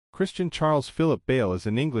Christian Charles Philip Bale is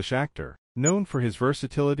an English actor. Known for his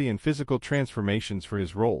versatility and physical transformations for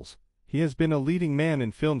his roles, he has been a leading man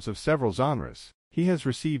in films of several genres. He has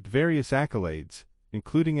received various accolades,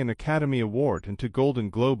 including an Academy Award and 2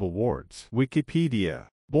 Golden Globe Awards. Wikipedia.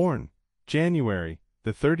 Born January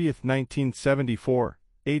 30th, 1974,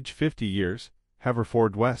 age 50 years,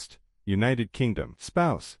 Haverford West, United Kingdom.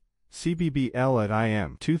 Spouse, CBBL at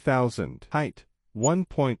IM 2000. Height,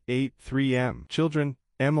 1.83 m. Children,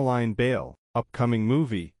 Emmeline Bale. Upcoming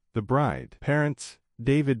movie, The Bride. Parents,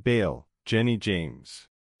 David Bale, Jenny James.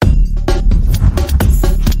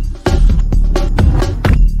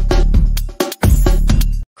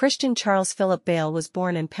 Christian Charles Philip Bale was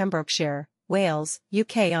born in Pembrokeshire, Wales,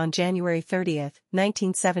 UK on January 30,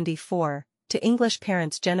 1974, to English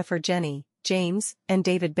parents Jennifer Jenny, James, and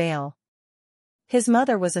David Bale. His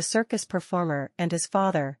mother was a circus performer and his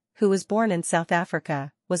father, who was born in South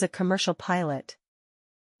Africa, was a commercial pilot.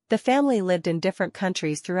 The family lived in different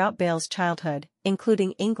countries throughout Bale's childhood,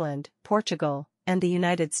 including England, Portugal, and the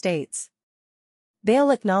United States.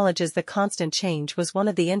 Bale acknowledges the constant change was one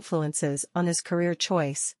of the influences on his career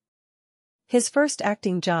choice. His first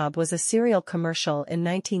acting job was a cereal commercial in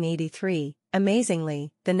 1983.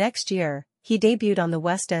 Amazingly, the next year, he debuted on the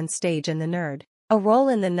West End stage in The Nerd. A role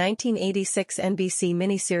in the 1986 NBC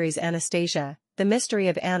miniseries Anastasia, The Mystery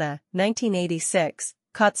of Anna, 1986,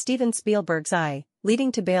 caught Steven Spielberg's eye,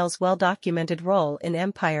 leading to Bale's well-documented role in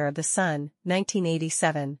Empire of the Sun,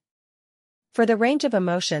 1987. For the range of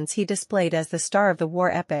emotions he displayed as the star of the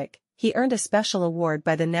war epic, he earned a special award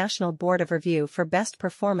by the National Board of Review for Best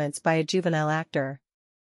Performance by a Juvenile Actor.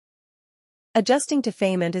 Adjusting to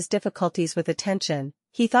fame and his difficulties with attention,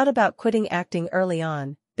 he thought about quitting acting early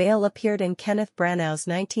on. Bale appeared in Kenneth Branagh's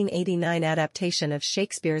 1989 adaptation of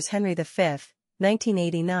Shakespeare's Henry V,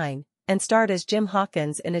 1989, and starred as Jim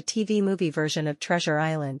Hawkins in a TV movie version of Treasure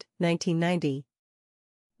Island, 1990.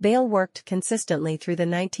 Bale worked consistently through the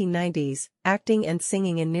 1990s, acting and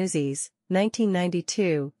singing in Newsies,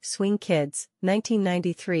 1992, Swing Kids,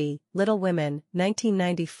 1993, Little Women,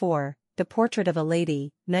 1994, The Portrait of a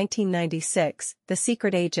Lady, 1996, The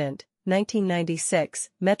Secret Agent, 1996,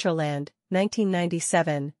 Metroland,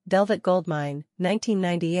 1997, Velvet Goldmine,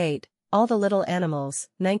 1998, All the Little Animals,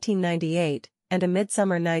 1998, and A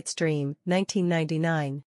Midsummer Night's Dream,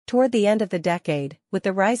 1999. Toward the end of the decade, with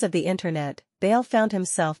the rise of the Internet, Bale found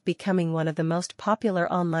himself becoming one of the most popular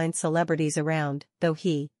online celebrities around, though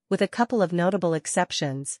he, with a couple of notable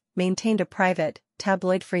exceptions, maintained a private,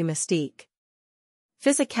 tabloid-free mystique.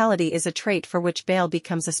 Physicality is a trait for which Bale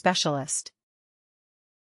becomes a specialist.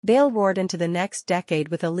 Bale roared into the next decade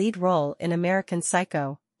with a lead role in American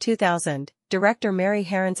Psycho, 2000, director Mary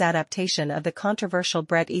Herron's adaptation of the controversial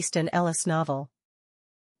Bret Easton Ellis novel.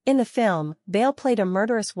 In the film, Bale played a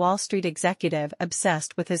murderous Wall Street executive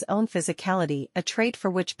obsessed with his own physicality, a trait for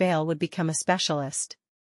which Bale would become a specialist.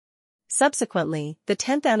 Subsequently, the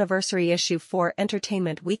 10th anniversary issue for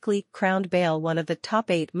Entertainment Weekly crowned Bale one of the top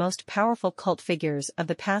 8 most powerful cult figures of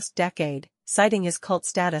the past decade, citing his cult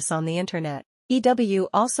status on the Internet. EW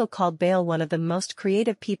also called Bale one of the most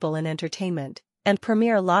creative people in entertainment, and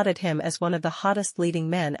Premiere lauded him as one of the hottest leading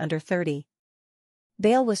men under 30.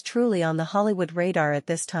 Bale was truly on the Hollywood radar at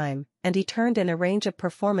this time, and he turned in a range of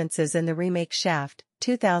performances in the remake Shaft,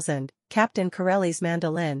 2000, Captain Corelli's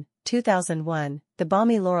Mandolin, 2001, The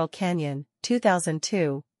Balmy Laurel Canyon,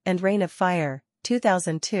 2002, and Reign of Fire,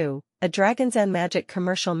 2002, a Dragons and Magic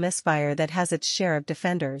commercial misfire that has its share of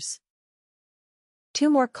defenders. 2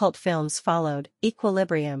 more cult films followed,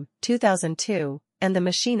 Equilibrium, 2002, and The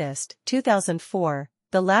Machinist, 2004,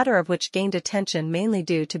 the latter of which gained attention mainly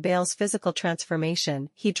due to Bale's physical transformation.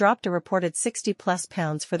 He dropped a reported 60+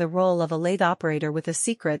 pounds for the role of a lathe operator with a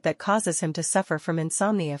secret that causes him to suffer from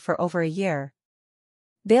insomnia for over a year.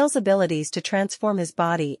 Bale's abilities to transform his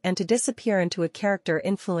body and to disappear into a character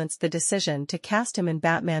influenced the decision to cast him in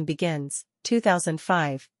Batman Begins,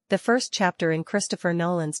 2005, the first chapter in Christopher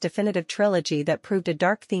Nolan's definitive trilogy that proved a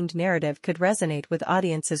dark-themed narrative could resonate with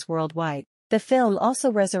audiences worldwide. The film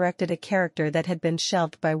also resurrected a character that had been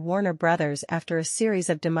shelved by Warner Brothers after a series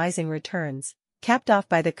of demising returns, capped off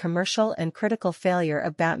by the commercial and critical failure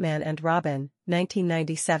of Batman and Robin,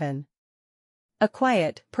 1997. A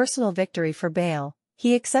quiet, personal victory for Bale.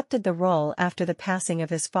 He accepted the role after the passing of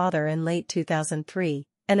his father in late 2003,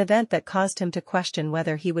 an event that caused him to question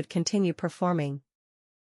whether he would continue performing.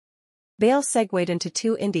 Bale segued into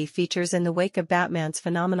 2 indie features in the wake of Batman's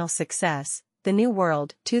phenomenal success, The New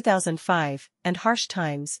World, 2005, and Harsh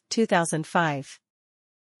Times, 2005.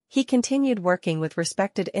 He continued working with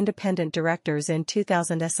respected independent directors in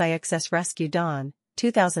 2000 SIX's Rescue Dawn,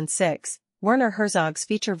 2006, Werner Herzog's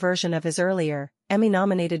feature version of his earlier,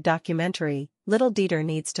 Emmy-nominated documentary, Little Dieter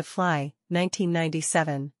Needs to Fly,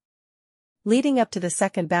 1997. Leading up to the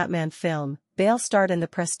second Batman film, Bale starred in The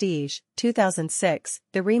Prestige, 2006,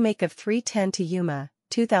 the remake of 3:10 to Yuma,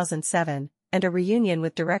 2007, and a reunion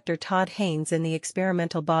with director Todd Haynes in the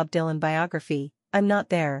experimental Bob Dylan biography, I'm Not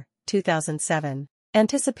There, 2007.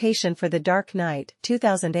 Anticipation for The Dark Knight,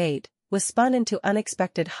 2008, was spun into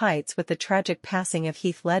unexpected heights with the tragic passing of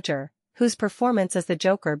Heath Ledger, whose performance as the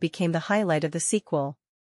Joker became the highlight of the sequel.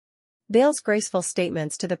 Bale's graceful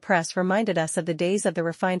statements to the press reminded us of the days of the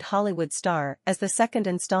refined Hollywood star as the second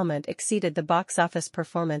installment exceeded the box office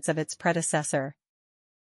performance of its predecessor.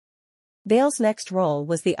 Bale's next role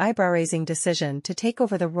was the eyebrow-raising decision to take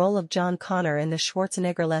over the role of John Connor in the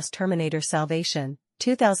Schwarzenegger-less Terminator Salvation,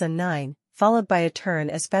 2009, followed by a turn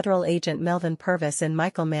as federal agent Melvin Purvis in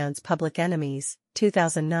Michael Mann's Public Enemies,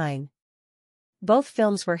 2009. Both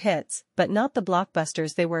films were hits, but not the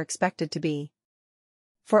blockbusters they were expected to be.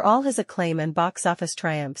 For all his acclaim and box office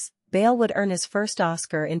triumphs, Bale would earn his first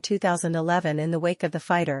Oscar in 2011 in the wake of The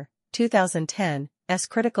Fighter, 2010, as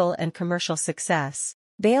critical and commercial success.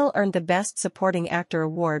 Bale earned the Best Supporting Actor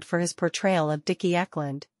award for his portrayal of Dickie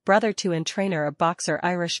Acclaimed, brother to and trainer of boxer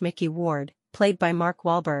Irish Mickey Ward, played by Mark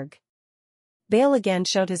Wahlberg. Bale again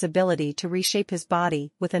showed his ability to reshape his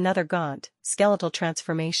body with another gaunt, skeletal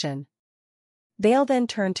transformation. Bale then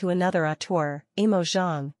turned to another auteur, Imo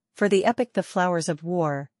Zhang, for the epic The Flowers of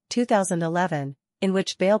War, 2011, in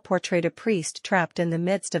which Bale portrayed a priest trapped in the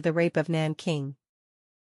midst of the rape of Nanking.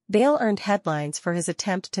 Bale earned headlines for his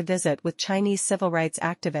attempt to visit with Chinese civil rights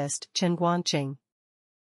activist Chen Guangqing,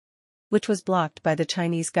 which was blocked by the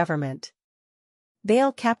Chinese government.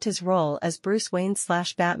 Bale capped his role as Bruce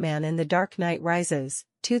Wayne/Batman in The Dark Knight Rises,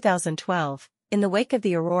 2012. In the wake of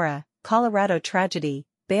the Aurora, Colorado tragedy,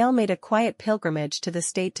 Bale made a quiet pilgrimage to the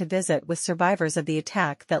state to visit with survivors of the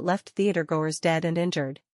attack that left theatergoers dead and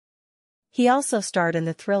injured. He also starred in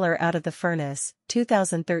the thriller Out of the Furnace,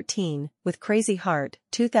 2013, with Crazy Heart,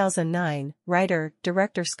 2009,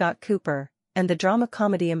 writer-director Scott Cooper, and the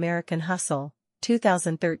drama-comedy American Hustle,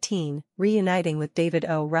 2013, reuniting with David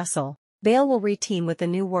O. Russell. Bale will re-team with The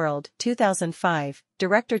New World, 2005,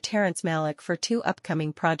 director Terrence Malick for two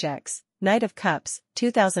upcoming projects, Knight of Cups,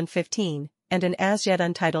 2015, and an as-yet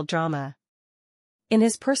untitled drama. In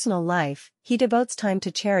his personal life, he devotes time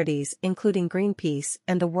to charities including Greenpeace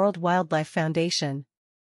and the World Wildlife Foundation.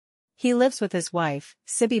 He lives with his wife,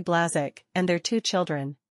 Sibby Blazek, and their two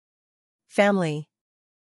children. Family.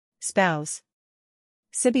 Spouse.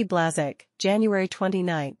 Sibby Blazek, January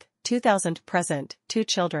 29, 2000 present, two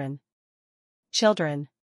children. Children.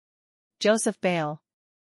 Joseph Bale.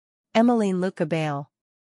 Emmeline Luca Bale.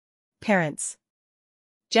 Parents.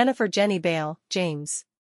 Jennifer Jenny Bale, James.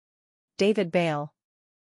 David Bale.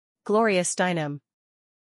 Gloria Steinem.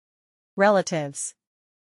 Relatives.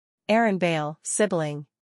 Aaron Bale, sibling.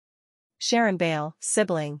 Sharon Bale,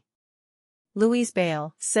 sibling. Louise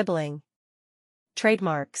Bale, sibling.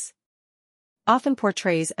 Trademarks. Often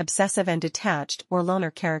portrays obsessive and detached or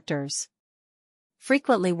loner characters.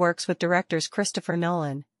 Frequently works with directors Christopher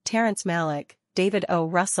Nolan, Terrence Malick, David O.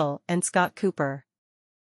 Russell, and Scott Cooper.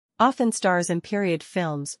 Often stars in period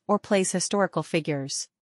films or plays historical figures.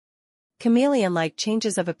 Chameleon-like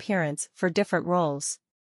changes of appearance for different roles.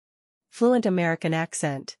 Fluent American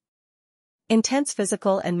accent. Intense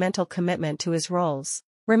physical and mental commitment to his roles.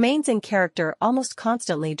 Remains in character almost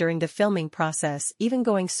constantly during the filming process, even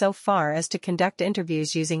going so far as to conduct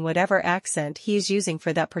interviews using whatever accent he is using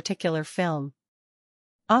for that particular film.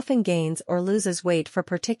 Often gains or loses weight for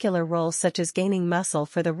particular roles, such as gaining muscle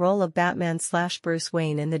for the role of Batman/Bruce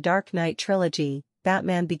Wayne in the Dark Knight Trilogy,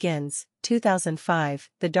 Batman Begins, 2005,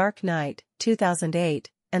 The Dark Knight,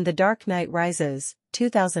 2008, and The Dark Knight Rises,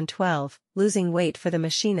 2012, losing weight for The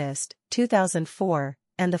Machinist, 2004,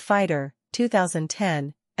 and The Fighter,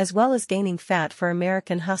 2010, as well as gaining fat for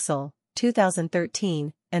American Hustle,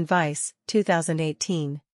 2013, and Vice,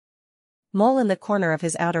 2018. Mole in the corner of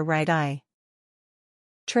his outer right eye.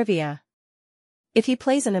 Trivia. If he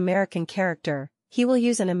plays an American character, he will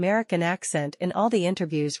use an American accent in all the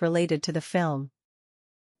interviews related to the film.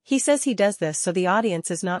 He says he does this so the audience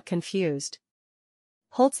is not confused.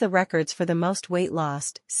 Holds the records for the most weight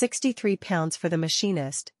lost, 63 pounds for The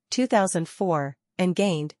Machinist, 2004, and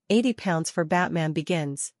gained 80 pounds for Batman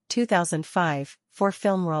Begins, 2005, for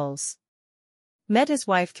film roles. Met his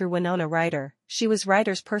wife through Winona Ryder. She was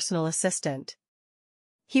Ryder's personal assistant.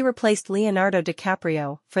 He replaced Leonardo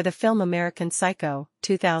DiCaprio for the film American Psycho,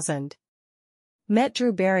 2000. Met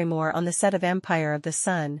Drew Barrymore on the set of Empire of the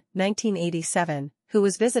Sun, 1987, who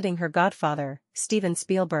was visiting her godfather, Steven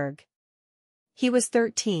Spielberg. He was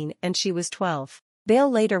 13 and she was 12. Bale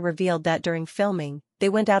later revealed that during filming, they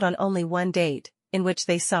went out on only one date, in which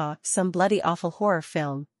they saw some bloody awful horror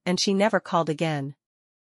film, and she never called again.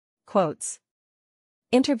 Quotes.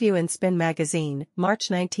 Interview in Spin magazine, March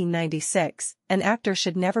 1996, an actor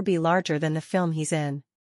should never be larger than the film he's in.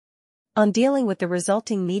 On dealing with the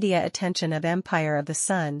resulting media attention of Empire of the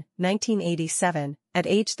Sun, 1987, at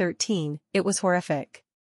age 13, it was horrific.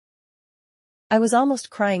 I was almost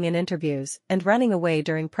crying in interviews and running away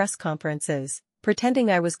during press conferences,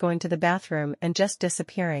 pretending I was going to the bathroom and just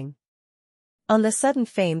disappearing. On the sudden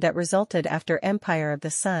fame that resulted after Empire of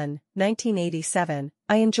the Sun, 1987,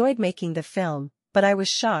 I enjoyed making the film, but I was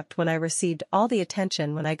shocked when I received all the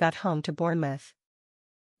attention when I got home to Bournemouth.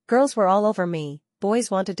 Girls were all over me, boys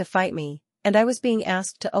wanted to fight me, and I was being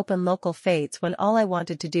asked to open local fates when all I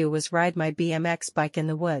wanted to do was ride my BMX bike in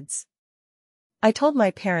the woods. I told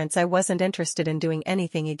my parents I wasn't interested in doing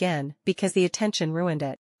anything again because the attention ruined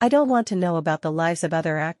it. I don't want to know about the lives of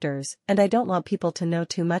other actors, and I don't want people to know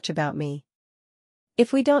too much about me.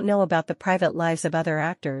 If we don't know about the private lives of other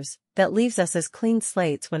actors, that leaves us as clean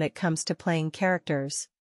slates when it comes to playing characters.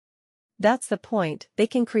 That's the point, they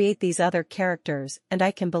can create these other characters, and I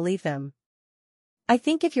can believe them. I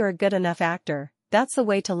think if you're a good enough actor, that's the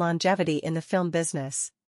way to longevity in the film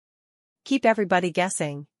business. Keep everybody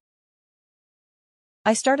guessing.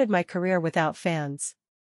 I started my career without fans.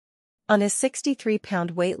 On his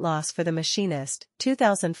 63-pound weight loss for The Machinist,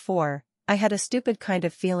 2004, I had a stupid kind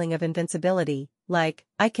of feeling of invincibility, like,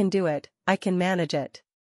 I can do it, I can manage it.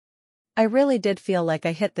 I really did feel like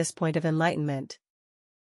I hit this point of enlightenment.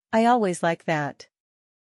 I always like that.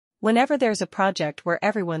 Whenever there's a project where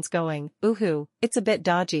everyone's going, ooh-hoo, it's a bit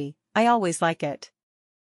dodgy, I always like it.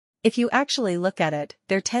 If you actually look at it,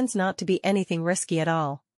 there tends not to be anything risky at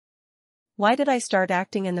all. Why did I start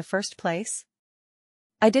acting in the first place?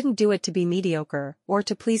 I didn't do it to be mediocre, or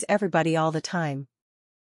to please everybody all the time.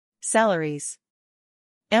 Salaries.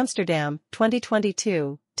 Amsterdam,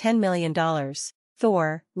 2022, $10 million.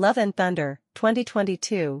 Thor, Love and Thunder,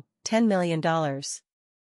 2022, $10 million.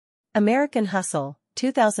 American Hustle,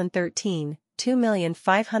 2013,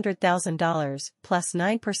 $2,500,000, plus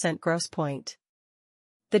 9% gross point.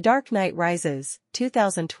 The Dark Knight Rises,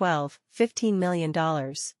 2012, $15 million.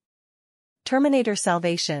 Terminator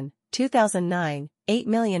Salvation, 2009, $8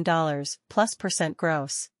 million, plus %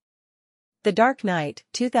 gross. The Dark Knight,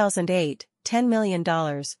 2008, $10 million,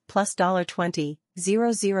 plus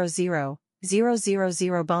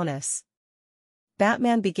 $20,000,000 bonus.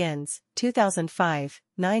 Batman Begins, 2005,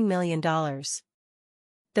 $9 million.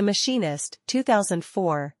 The Machinist,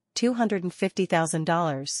 2004,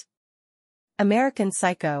 $250,000. American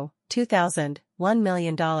Psycho, 2000, $1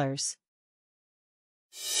 million.